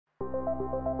Ang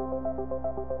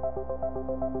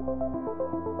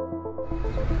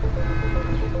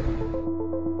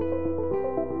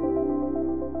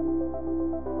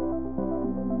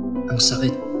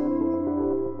sakit.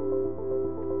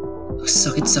 Ang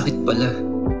sakit-sakit pala.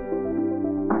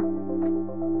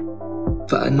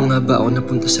 Paano nga ba ako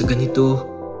napunta sa ganito?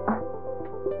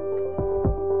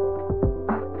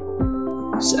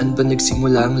 Saan ba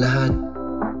nagsimula ang lahat?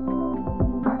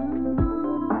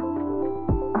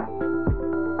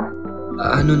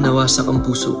 Paano nawasak ang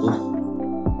puso ko?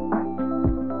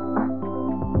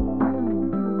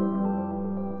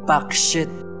 Fuck shit.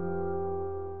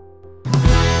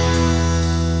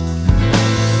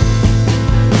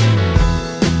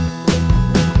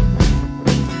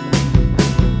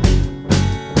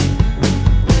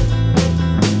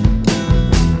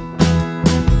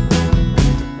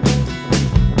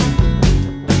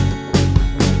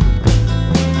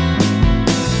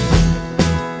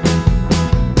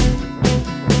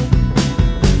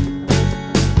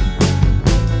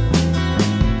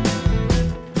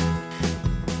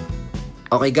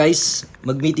 Okay guys,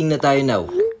 mag-meeting na tayo now.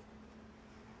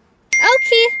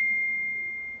 Okay.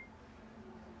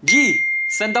 G,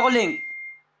 send ako link.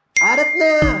 Arat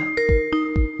na!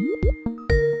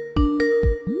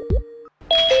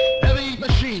 Heavy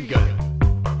machine gun.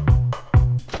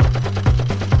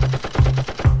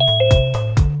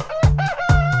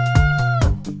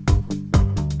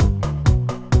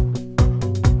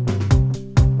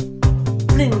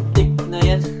 Lintik na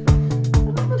yan.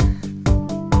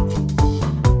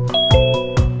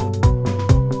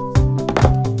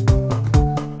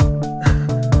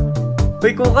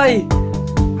 Hoy, Kukay!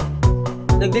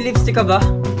 Nagdi-lipstick ka ba?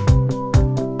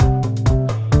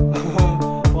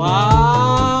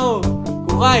 Wow!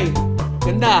 Kukay!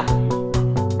 Ganda!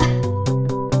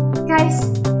 Guys,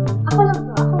 ako lang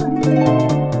to.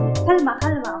 Kalma,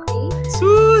 okay?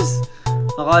 Sus!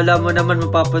 Akala mo naman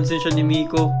mapapansin siya ni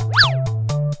Mico.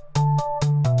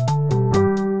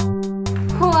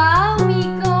 Wow,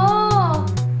 Mico!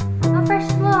 Ang fresh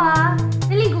mo ah.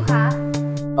 Naligo ka?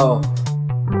 Oh.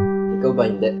 Ikaw ba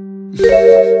hindi?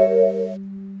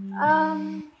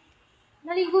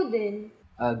 Naligo din.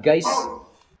 Guys,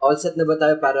 all set na ba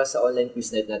tayo para sa online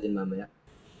quiz night natin mamaya?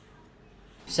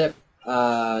 Sep,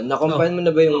 na-combine mo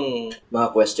na ba yung mga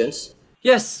questions?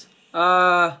 Yes!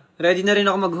 Ready na rin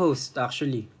ako mag-host,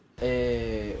 actually.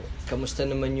 Kamusta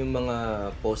naman yung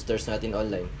mga posters natin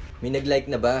online? May nag-like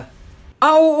na ba?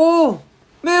 Oo!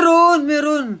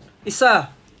 Meron!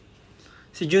 Isa.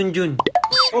 Si Junjun.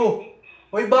 Oh!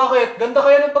 Uy, bakit? Ganda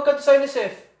kaya ng pagka-design ni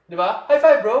Seth. Di ba? High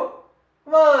five, bro!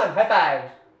 Come on! High five!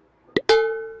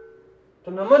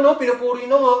 Ito naman, no?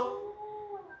 Pinupuri na nga.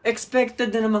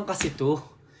 Expected na naman kasi to.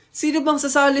 Sino bang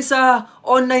sasali sa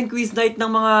online quiz night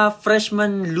ng mga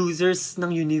freshman losers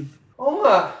ng Univ? Oo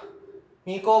nga.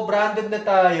 Mico, branded na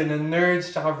tayo ng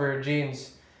nerds tsaka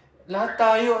virgins. Lahat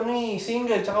tayo,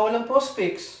 single tsaka walang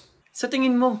prospects. Sa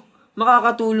tingin mo,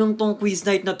 makakatulong tong quiz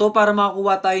night na to para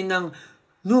makakuha tayo ng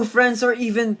new friends or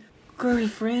even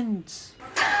girlfriends?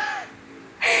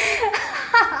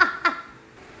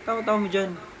 Tawa-tawa mo dyan.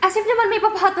 As if naman may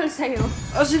papatol sa'yo.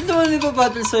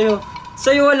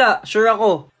 Sa'yo wala, sure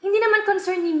ako. Hindi naman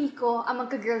concern ni Mico ang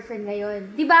magka-girlfriend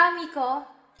ngayon. Di ba, Mico?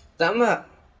 Tama.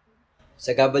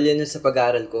 Sagabal yan sa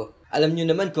pag-aaral ko. Alam nyo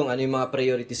naman kung ano yung mga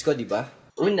priorities ko, di ba?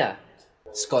 Una,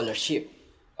 scholarship.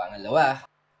 Pangalawa,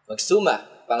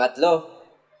 magsuma. Pangatlo,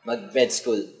 mag-med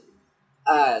school.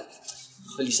 At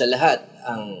huli sa lahat,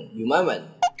 ang yumaman.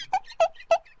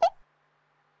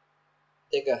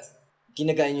 Teka,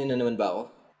 ginagaya nyo na naman ba ako?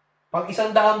 Pag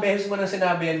 100 beses mo nang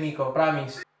sinabi yan, Mico.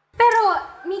 Promise. Pero,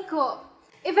 Mico,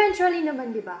 eventually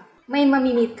naman, di ba? May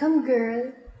mamimit kang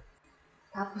girl.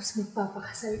 Tapos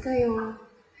magpapakasal kayo.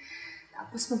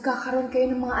 Tapos magkakaroon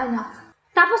kayo ng mga anak.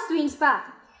 Tapos twins pa.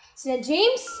 Sina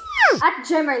James at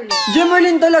Gemerlin.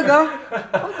 Gemerlin talaga?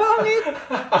 Ang pangit.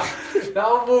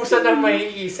 Naubusan ng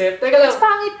maiisip. Teka lang. Mas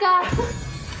pangit ka.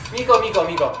 Mico.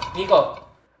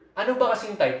 Ano ba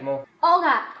kasing type mo? Oo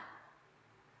nga.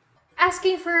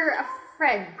 Asking for a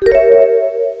friend.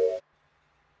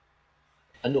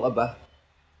 Ano ka ba?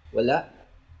 Wala.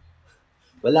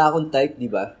 Wala akong type, di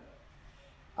ba?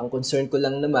 Ang concern ko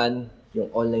lang naman, yung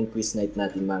online quiz night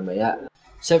natin mamaya.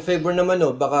 Sa favor naman,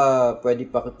 baka pwede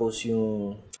pakipost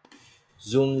yung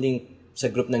Zoom link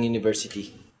sa group ng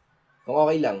university. Kung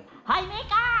okay lang. Hi,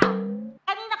 Mika!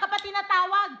 Kanina ka pa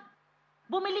tinatawag.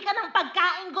 Bumili ka ng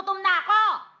pagkain, gutom na ako.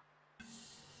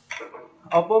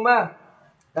 Opo, ma.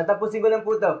 Tatapusin ko lang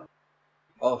po to.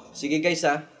 Oh, sige guys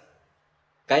ha.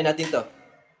 Kain natin to.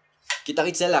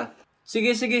 Kita-kits na lang.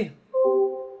 Sige.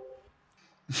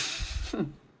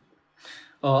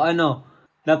 Oh, ano?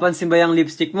 Napansin ba yung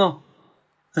lipstick mo?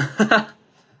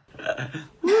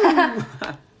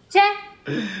 Che!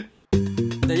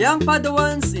 The young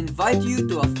Padawans invite you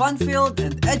to a fun-filled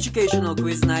and educational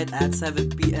quiz night at 7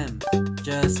 p.m.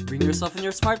 Just bring yourself and your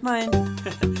smart mind.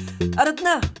 Arat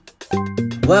na!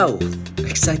 Wow!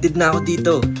 Excited na ako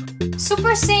dito.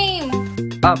 Super same!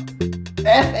 Up!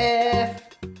 FF!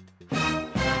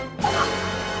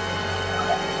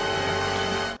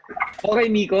 Okay,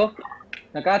 Mico.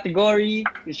 The category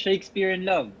is Shakespeare in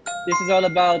Love. This is all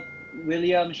about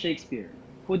William Shakespeare.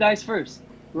 Who dies first?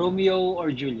 Romeo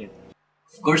or Juliet?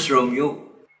 Of course, Romeo.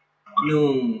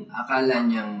 Nung akala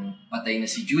niyang patay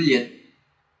na si Juliet,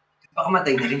 baka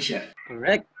matay na rin siya.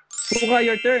 Correct. Puka,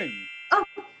 your turn.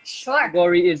 Sure.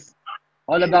 Category is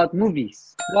all about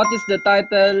movies. What is the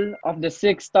title of the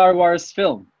 6th Star Wars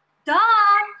film? Duh!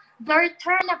 The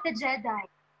Return of the Jedi.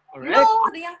 Correct. No,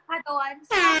 the young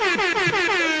Padawans.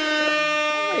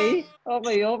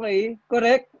 Okay.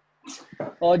 Correct.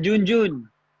 Oh,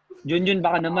 Junjun. Junjun,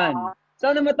 baka naman.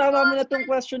 Sana matama mo na tong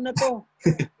question na to.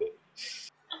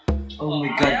 Oh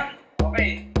my God.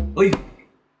 Okay. Uy!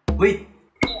 Wait!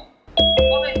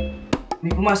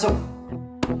 May pumasok.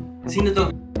 Sino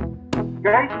to?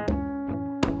 Guys,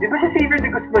 di ba si Xavier de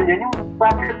Guzman yun, yung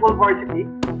basketball varsity?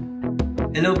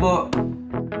 Hello po.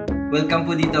 Welcome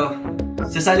po dito.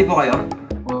 Sasali po kayo?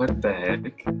 What the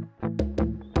heck?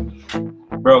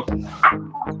 Bro,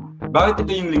 bakit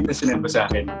ito yung link na sinend mo sa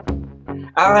akin?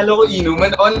 Akala ko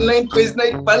inuman, online quiz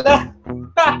night pala!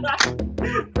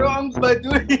 Bro, ang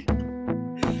baduy!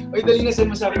 Oy, dali na, send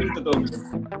mo sa akin yung totoo.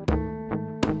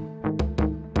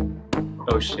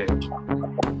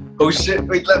 Oh shit,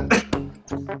 wait lang.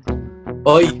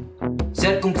 Oy!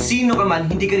 Sir, kung sino ka man,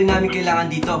 hindi ka rin namin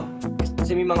kailangan dito.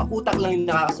 Kasi may mga utak lang yung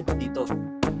nakakasipot dito.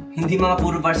 Hindi mga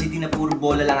puro varsity na puro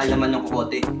bola lang ang laman ng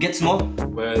kukote. Gets mo?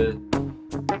 Well,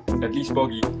 at least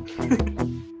pogi.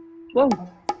 Wow.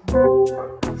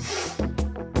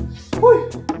 Uy!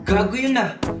 Gago yun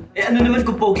na. Eh ano naman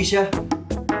kung pogi siya?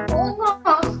 Oo nga.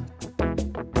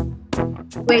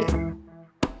 Wait.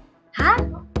 Ha?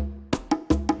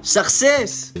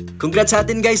 Success! Congrats sa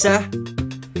atin guys ha!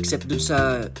 Except dun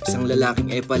sa isang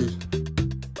lalaking epal.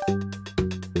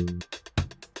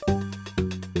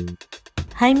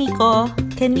 Hi, Mico.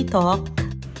 Can we talk?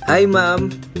 Hi ma'am!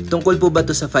 Tungkol po ba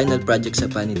to sa final project sa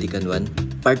Panitikan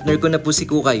 1? Partner ko na po si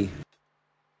Kukay.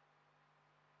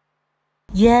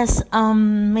 Yes,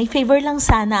 may favor lang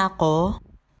sana ako.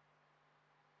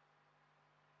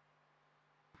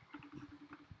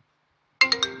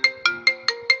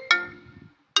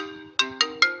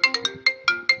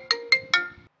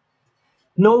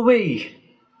 No way!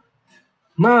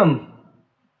 Ma'am!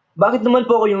 Bakit naman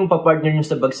po ako yung papartner niyo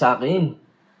sa bagsakin?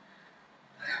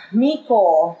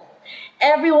 Mico,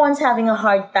 everyone's having a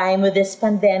hard time with this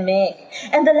pandemic.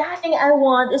 And the last thing I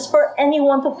want is for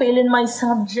anyone to fail in my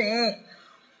subject.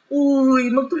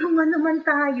 Uy, magtulungan naman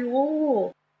tayo.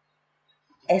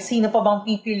 Eh, sino pa bang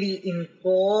pipiliin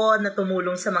ko na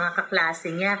tumulong sa mga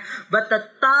kaklase niya but the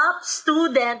top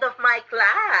student of my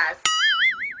class?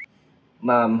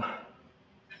 Ma'am,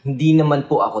 hindi naman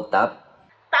po ako top.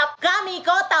 Top ka,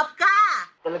 Mico! Top ka!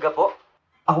 Talaga po?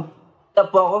 Top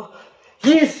po ako?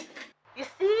 Yes! You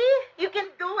see? You can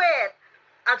do it!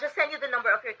 I'll just send you the number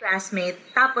of your classmate.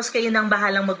 Tapos kayo nang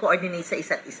bahalang mag-coordinate sa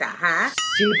isa't isa, ha?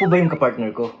 Sino po ba yung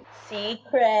kapartner ko?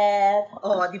 Secret!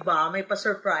 Oh, di ba? May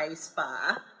pa-surprise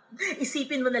pa.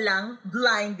 Isipin mo na lang,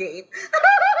 blind date.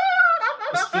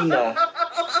 Christina.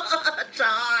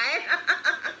 Char!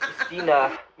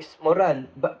 Christina, Miss Moran,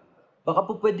 baka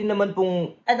po pwede naman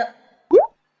pong... Ano?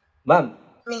 Ma'am!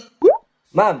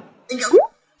 Ma'am!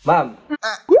 Ma'am!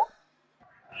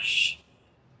 Shh.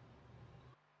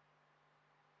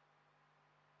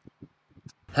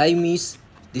 Hi, Miss.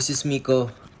 This is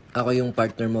Mico. Ako yung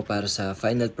partner mo para sa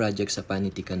final project sa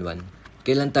Panitikan 1.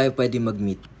 Kailan tayo pwede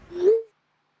mag-meet?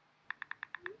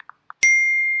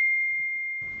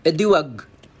 Eh di wag.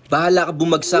 Bahala ka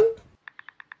bumagsak.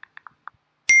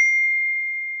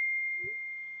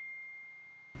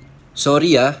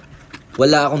 Sorry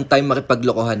wala akong time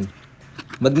makipaglokohan.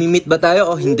 Magmi-meet ba tayo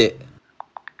o hindi?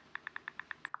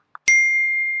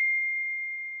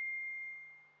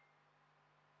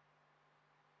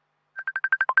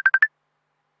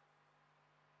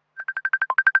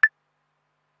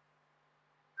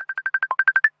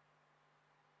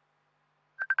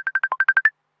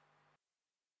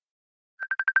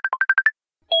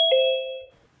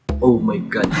 Oh my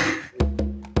God.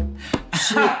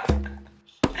 Shit!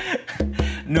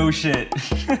 No shit.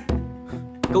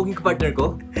 Ikaw yung kapartner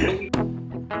ko?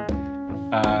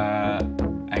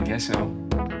 I guess so.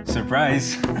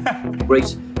 Surprise.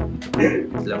 Grace,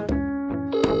 Hello?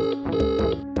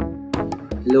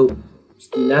 Hello?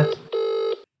 Stina?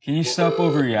 Can you stop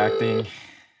overreacting?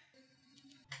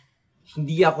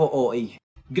 Hindi ako OA.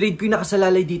 Grade ko yung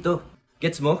nakasalalay dito.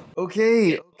 Gets mo?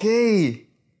 Okay.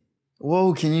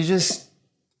 Whoa, can you just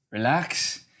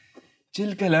relax?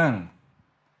 Chill ka lang.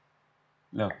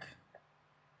 Look,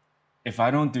 if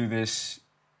I don't do this,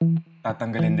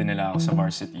 tatanggalin din nila ako sa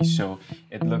varsity. So,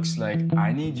 it looks like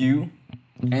I need you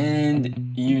and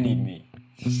you need me.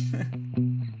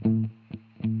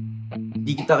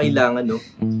 Di kita kailangan, no?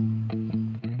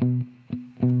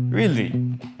 Really?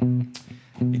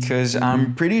 Because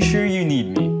I'm pretty sure you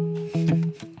need me.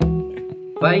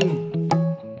 Fine.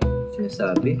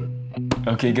 Sinasabi?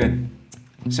 Okay, good.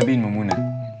 Sabihin mo muna.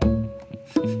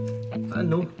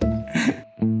 Ano?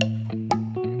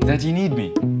 That you need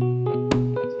me.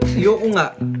 Ayoko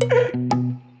nga.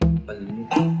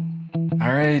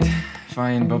 Alright,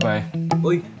 fine, bye-bye.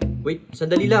 Uy, wait,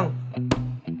 sandali lang.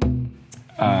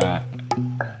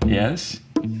 Yes?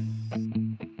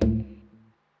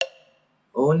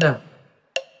 Oo na.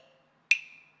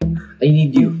 I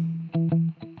need you.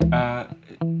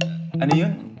 Ano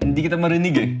yun? Hindi kita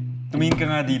marinig eh. Tumingin ka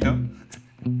nga dito.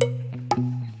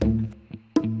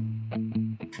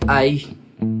 I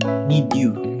need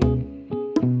you.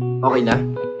 Okay na?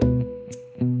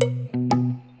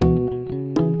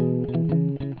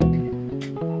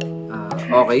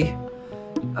 Okay.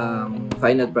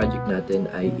 Final project natin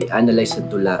ay i-analyze ang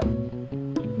tula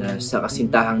na sa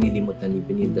kasintahang nilimot na ni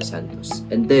Benilda Santos.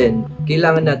 And then,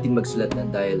 kailangan natin magsulat ng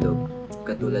dialogue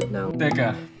katulad ng...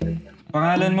 Teka,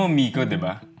 pangalan mo Mico, di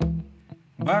ba?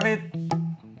 Bakit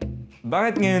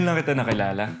ngayon lang kita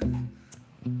nakilala?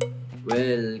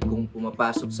 Well, kung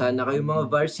pumapasok sana kayo mga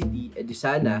varsity, edi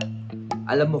sana,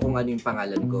 alam mo kung ano yung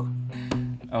pangalan ko.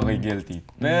 Okay, guilty.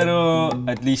 Pero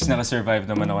at least nakasurvive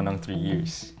naman ako ng 3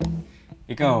 years.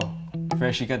 Ikaw,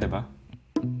 freshie ka, di ba?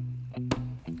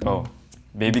 Oh,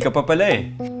 baby ka pa pala eh.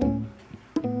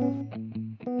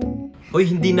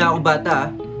 Hoy, hindi na ako bata ah.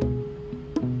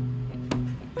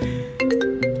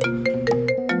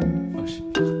 Oh, shit.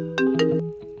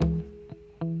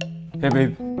 Hey,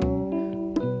 babe.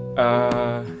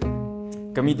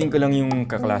 Gamitin ko lang yung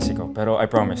kaklase ko. Pero I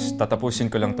promise, tatapusin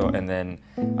ko lang to and then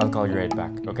I'll call you right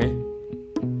back, okay?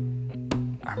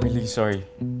 I'm really sorry.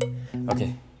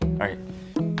 Okay, alright.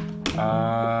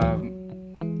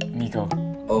 Mico.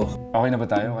 Oh. Okay na ba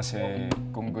tayo? Kasi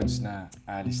kung goods na,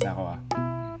 aalis na ako ah.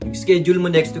 Schedule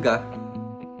mo next week ah.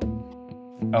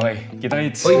 Okay,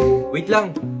 kita-kits. Hoy, wait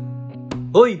lang.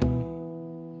 Hoy!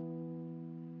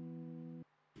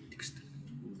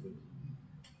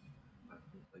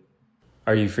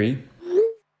 Are you free?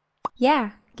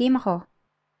 Yeah, game ako.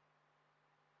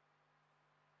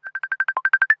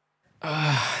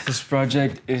 This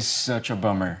project is such a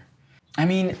bummer. I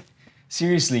mean,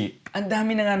 seriously, ang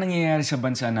dami na nga nangyayari sa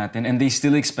bansa natin and they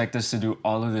still expect us to do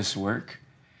all of this work?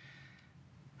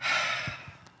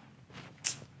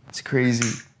 It's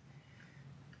crazy.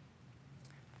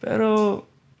 Pero,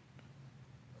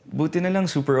 buti na lang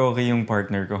super okay yung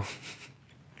partner ko.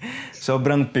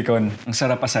 Sobrang pikon. Ang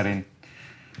sarap asarin.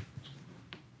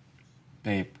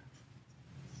 Babe,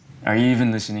 are you even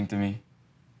listening to me?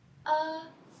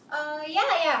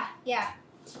 Yeah.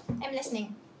 I'm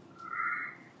listening.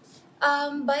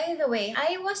 By the way,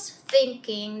 I was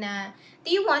thinking na, do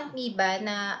you want me ba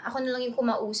na ako na lang yung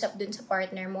kumausap dun sa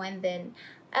partner mo and then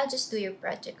I'll just do your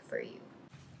project for you?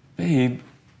 Babe,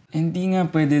 hindi nga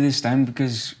pwede this time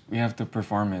because we have to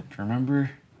perform it,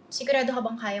 remember? Sigurado ka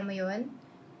bang kaya mo yun?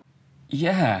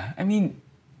 Yeah, I mean,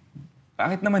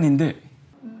 bakit naman hindi?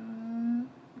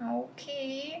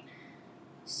 Okay.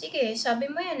 Sige, sabi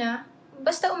mo yan ah.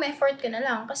 Basta umeffort ka na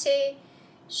lang kasi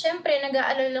syempre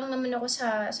nag-aalala lang naman ako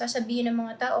sa sasabihin ng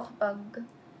mga tao kapag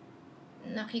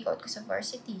na-kick out ka sa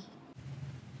varsity.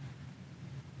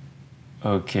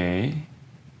 Okay.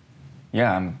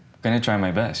 Yeah, I'm gonna try my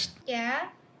best.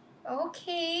 Yeah?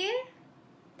 Okay.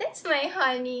 That's my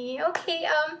honey. Okay,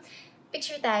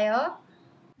 picture tayo?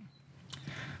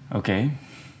 Okay.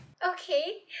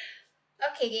 Okay.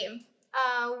 Okay, game.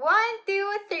 1,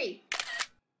 2, 3.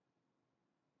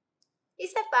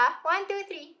 Isa pa. 1, 2,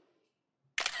 3.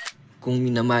 Kung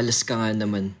minamalas ka nga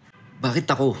naman, bakit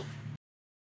ako?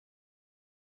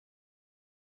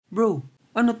 Bro,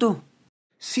 ano to?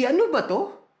 Si ano ba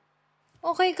to?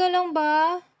 Okay ka lang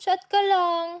ba? Chat ka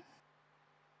lang.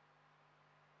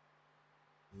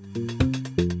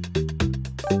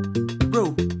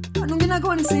 Bro, anong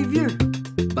ginagawa ni Xavier?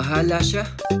 Bahala siya.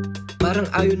 Parang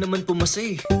ayaw naman pumasa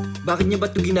eh. Bakit niya ba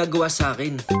ito ginagawa sa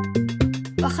akin?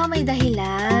 Baka may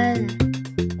dahilan.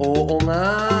 Oo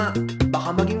nga. Baka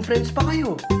maging friends pa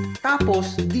kayo.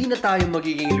 Tapos, di na tayo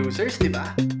magiging losers, di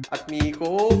ba? At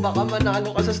Mico, baka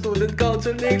manalo ka sa student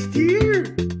council next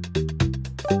year!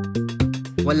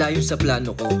 Wala yun sa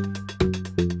plano ko.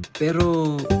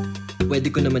 Pero, pwede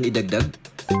ko naman idagdag?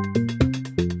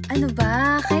 Ano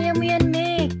ba? Kaya mo yan,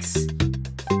 Mix.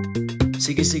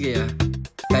 Sige ah.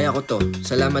 Kaya ko to.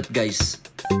 Salamat guys.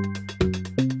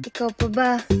 Ikaw pa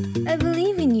ba? I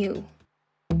believe in you.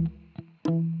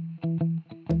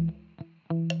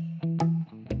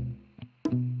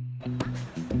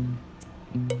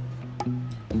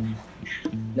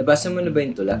 Nabasa mo na ba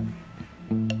yung tula?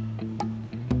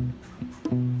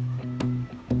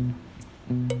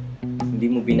 Hindi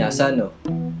mo binasa, no?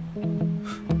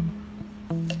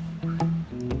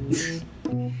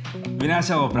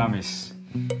 Binasa ko, promise.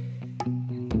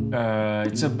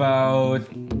 It's about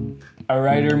a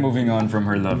writer moving on from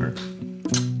her lover.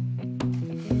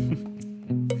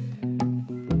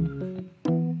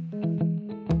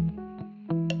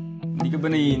 Hindi ka ba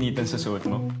naiinitan sa suot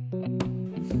mo?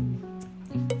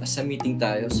 Nasa meeting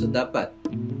tayo, so dapat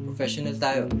professional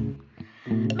tayo.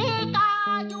 Mico,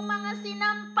 yung mga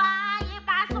sinampay,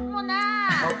 ipasok mo na!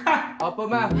 Opo,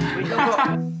 ma. Wait lang po.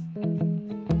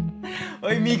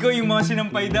 Oy, Mico, yung mga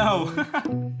sinampay daw.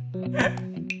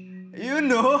 You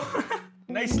know?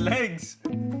 Nice legs.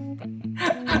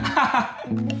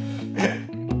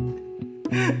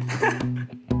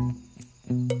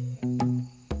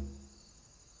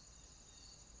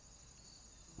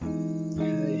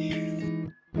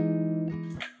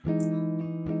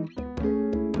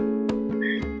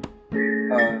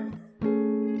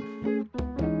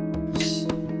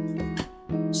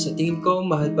 Sa tingin ko,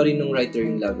 mahal pa rin ng writer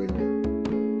yung lover niya.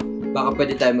 Baka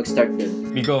pwede tayo mag-start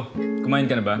dun. Mico, kumain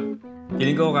ka na ba?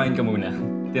 Feeling ko kain ka muna.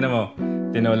 Tinan mo,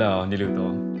 tinola niluto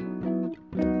ko.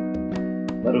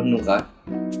 Marunong ka?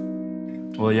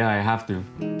 Well, yeah, I have to.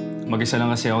 Mag-isa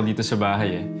lang kasi ako dito sa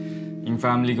bahay eh. Yung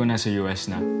family ko nasa US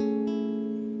na.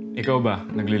 Ikaw ba?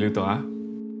 Nagluluto ka?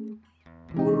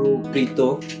 Puro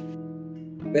prito.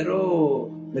 Pero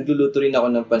nagluluto rin ako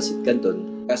ng pancit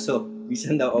canton. Kaso,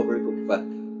 minsan na overcook pa.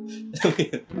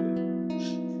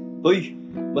 Hoy,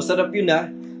 masarap yun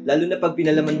ha. Lalo na pag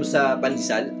pinalaman mo sa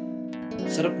pandesal.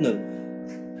 Sarap nun.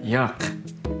 Yuck.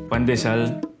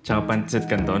 Pandesal, tsaka pancit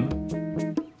canton?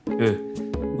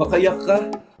 Makayak ka.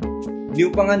 Hindi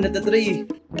mo pa nga natatry eh.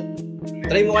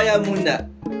 Try mo kaya muna.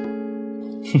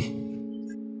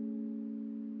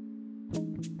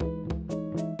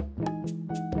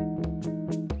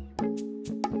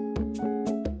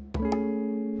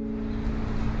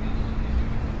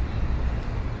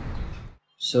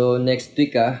 So, next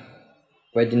week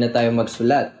pwede na tayo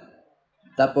magsulat.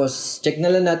 Tapos, check na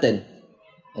lang natin.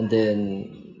 And then,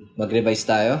 mag-revise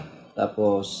tayo.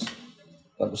 Tapos,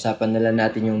 pag-usapan na lang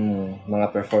natin yung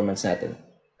mga performance natin.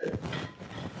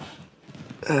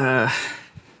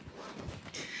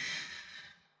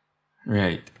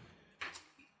 Right.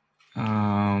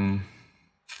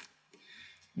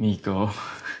 Mico.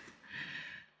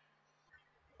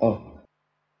 Oh.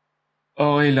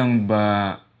 Okay lang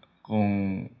ba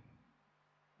kung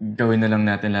gawin na lang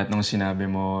natin lahat ng sinabi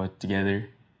mo together?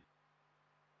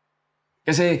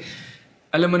 Kasi,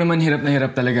 alam mo naman, hirap na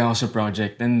hirap talaga ako sa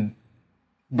project. And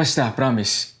basta,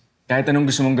 promise, kahit anong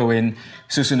gusto mong gawin,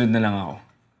 susunod na lang ako.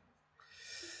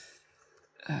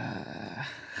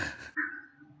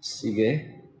 Sige.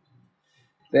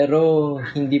 Pero,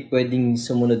 hindi pwedeng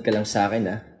sumunod ka lang sa akin,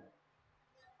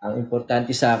 Ang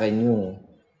importante sa akin yung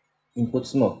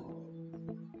inputs mo.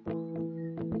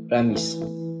 Promise.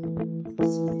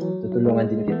 Tutulungan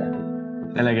din kita.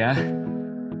 Talaga?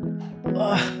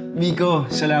 Mico,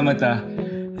 salamat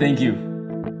Thank you.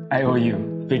 I owe you.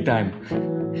 Big time.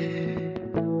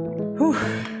 Whew.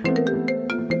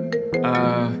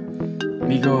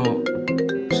 Mico,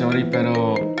 sorry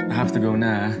pero I have to go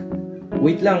na.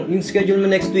 Wait lang, yung schedule mo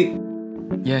next week.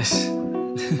 Yes.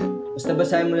 Basta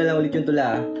basahin mo na lang ulit yung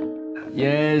tula,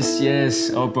 Yes.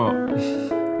 Opo.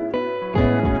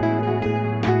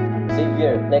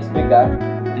 Xavier, next week,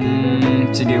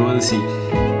 Sige, we'll see.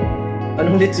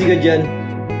 Anong let's see ka dyan?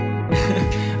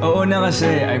 Oo na kasi,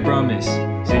 I promise.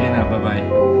 Sige na, bye-bye.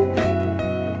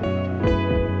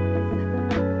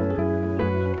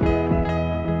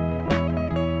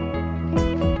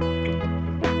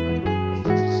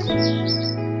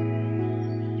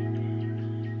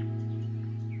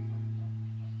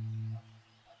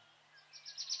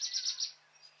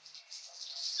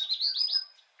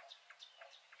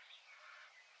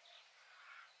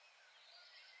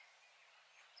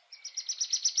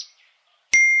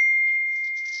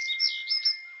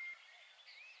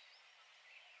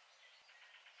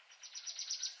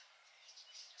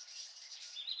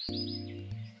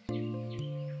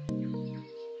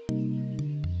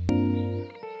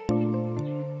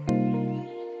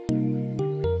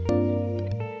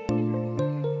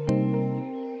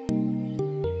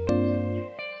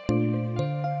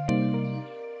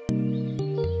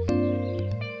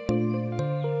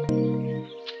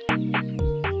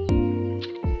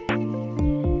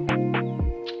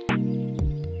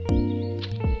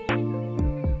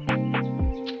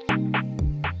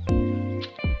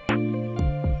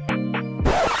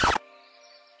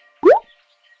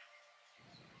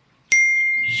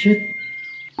 Shit.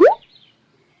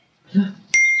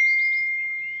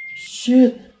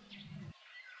 Shit.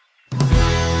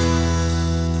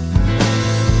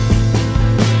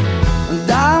 Ang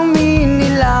dami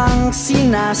nilang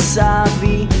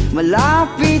sinasabi,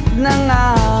 malapit na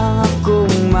nga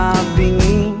akong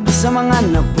mabingi. Sa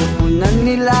mga napupunan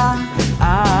nila,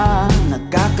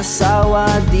 nagkakasawa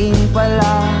din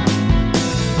pala.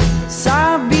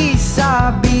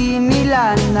 Sabi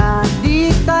nila na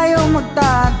di tayo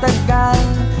magtatagal.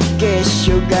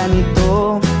 Kesyo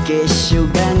ganito, kesyo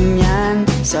ganyan,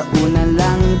 sa una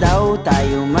lang daw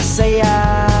tayo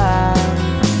masaya.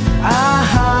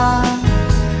 Aha,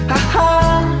 haha,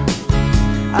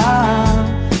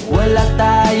 wala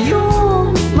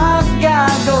tayong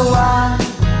magagawa.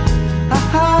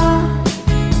 Aha,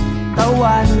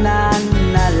 tawanan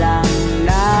na lang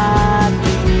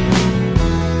natin.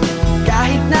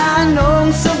 Kahit na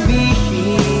anong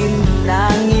sabihin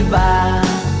ng iba,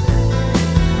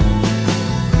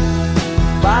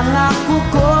 pangako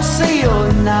ko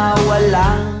sa'yo na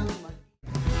walang...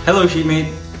 Hello, sheetmate.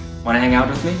 Wanna hang out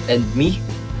with me? And me?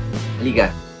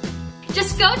 Halika.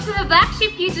 Just go to the Black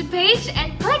Sheep YouTube page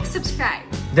and click subscribe.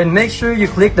 Then make sure you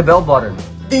click the bell button.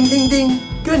 Ding ding ding!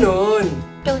 Ganon!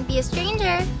 Don't be a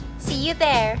stranger. See you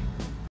there.